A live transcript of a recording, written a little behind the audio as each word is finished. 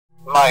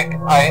Mike,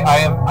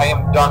 I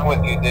am done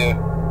with you, dude.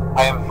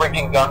 I am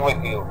freaking done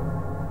with you.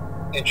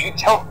 Did you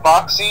tell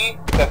Foxy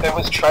that there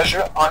was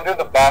treasure under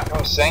the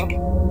bathroom sink?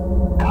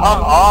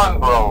 Come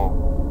on,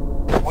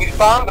 bro. We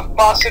found the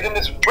faucet in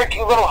this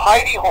freaking little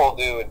hidey hole,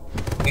 dude.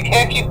 You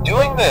can't keep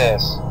doing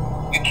this.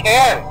 You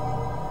can't.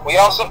 We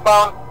also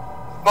found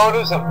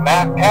photos of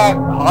Matt Pat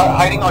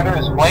hiding under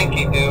his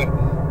blankie, dude.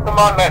 Come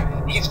on,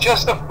 man. He's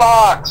just a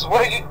fox.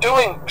 What are you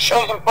doing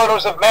showing him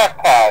photos of Matt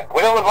Pat?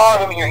 We don't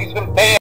allow him here. He's been banned.